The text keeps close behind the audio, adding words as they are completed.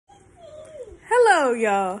Hello,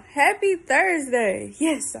 y'all. Happy Thursday.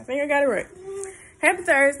 Yes, I think I got it right. Happy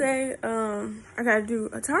Thursday. I gotta do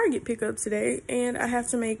a Target pickup today, and I have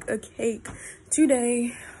to make a cake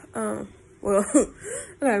today. Well, I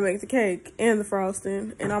gotta make the cake and the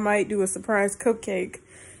frosting, and I might do a surprise cupcake.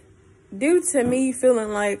 Due to me feeling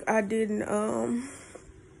like I didn't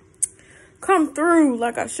come through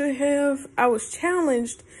like I should have, I was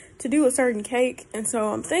challenged to do a certain cake, and so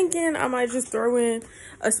I'm thinking I might just throw in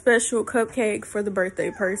a special cupcake for the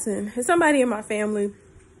birthday person. It's somebody in my family.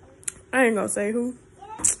 I ain't gonna say who,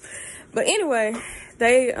 but anyway,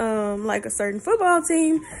 they like a certain football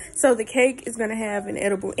team, so the cake is gonna have an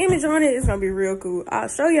edible image on it. It's gonna be real cool. I'll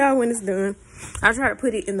show y'all when it's done. I'll try to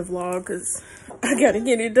put it in the vlog because I gotta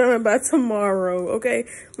get it done by tomorrow. Okay,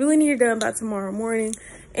 really need it done by tomorrow morning,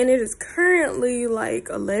 and it is currently like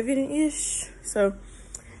 11-ish. So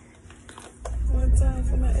one time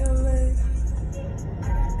for my LA.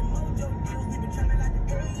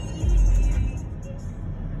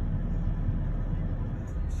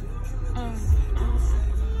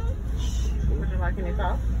 Would you like any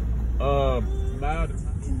sauce? Mild.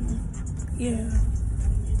 Yeah.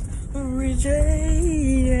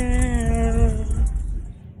 Yeah.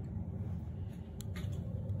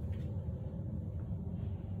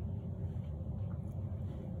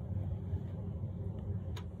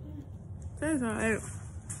 That's all right.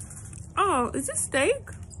 Oh, is this steak?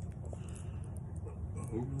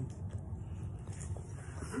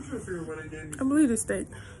 I believe it's steak.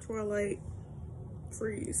 Twilight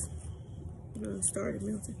freeze. I'm gonna start it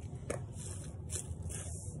melting.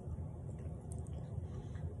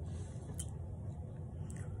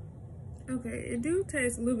 Okay, it do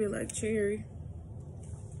taste a little bit like cherry.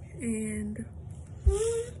 And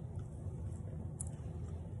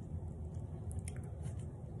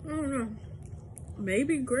I don't know.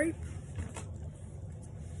 Maybe grape.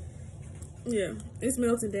 Yeah, it's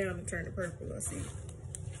melting down and turning purple. I see.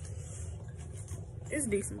 It's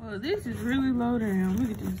decent. Well, this is really low down.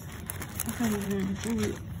 Look at this. I can't even pull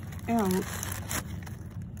it out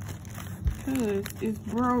because it's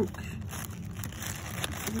broke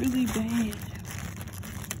really bad.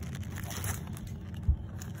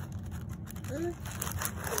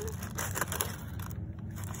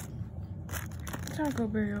 Taco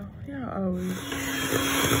Bell, y'all always.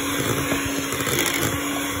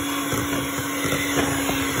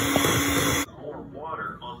 More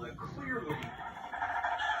water on the clearly.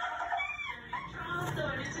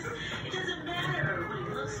 It doesn't matter what he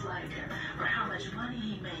looks like or how much money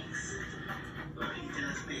he makes. But he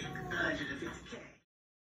does make $150K.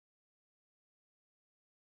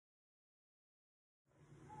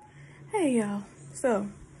 Hey y'all, so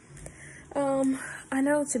I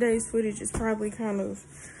know today's footage is probably kind of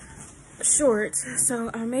short, so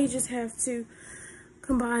I may just have to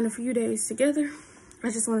combine a few days together. I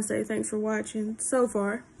just want to say thanks for watching so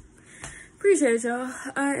far. Appreciate y'all.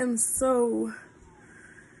 I'm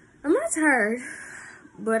not tired,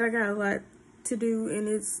 but I got a lot to do, and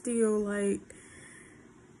it's still like,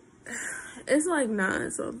 it's like 9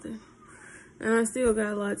 something, and I still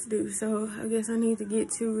got a lot to do, so I guess I need to get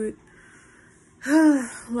to it.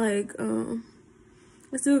 Like, I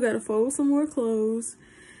still gotta fold some more clothes,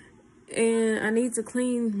 and I need to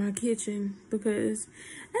clean my kitchen because,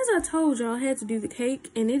 as I told y'all, I had to do the cake,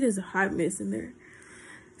 and it is a hot mess in there.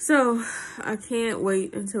 So I can't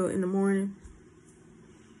wait until in the morning.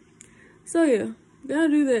 So yeah, gotta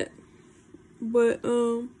do that. But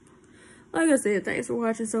like I said, thanks for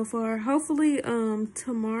watching so far. Hopefully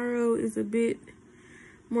tomorrow is a bit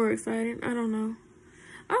more exciting. I don't know.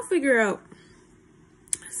 I'll figure out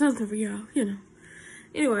something for y'all, you know.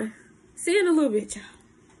 Anyway, see you in a little bit, y'all.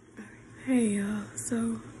 Hey y'all,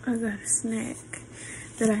 so I got a snack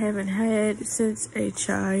that I haven't had since a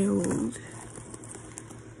child.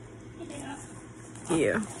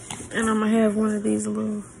 Yeah, and I'm gonna have one of these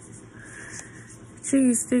little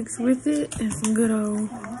cheese sticks with it and some good old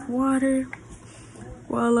water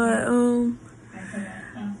while I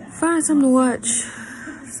find something to watch.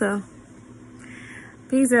 So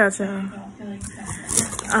peace out, y'all.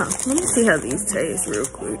 Let me see how these taste real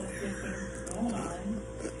quick.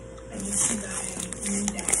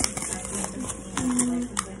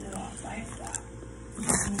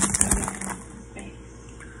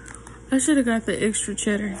 I should have got the extra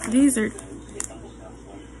cheddar. These are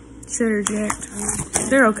cheddar jacked.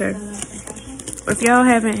 They're okay. If y'all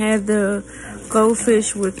haven't had the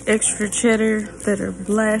goldfish with extra cheddar that are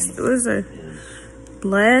blasted, what is it?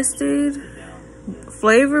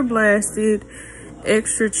 Flavor blasted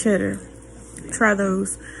extra cheddar. Try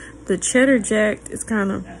those. The cheddar jacked is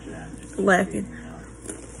kind of lacking.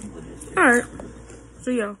 Alright.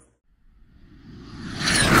 See y'all.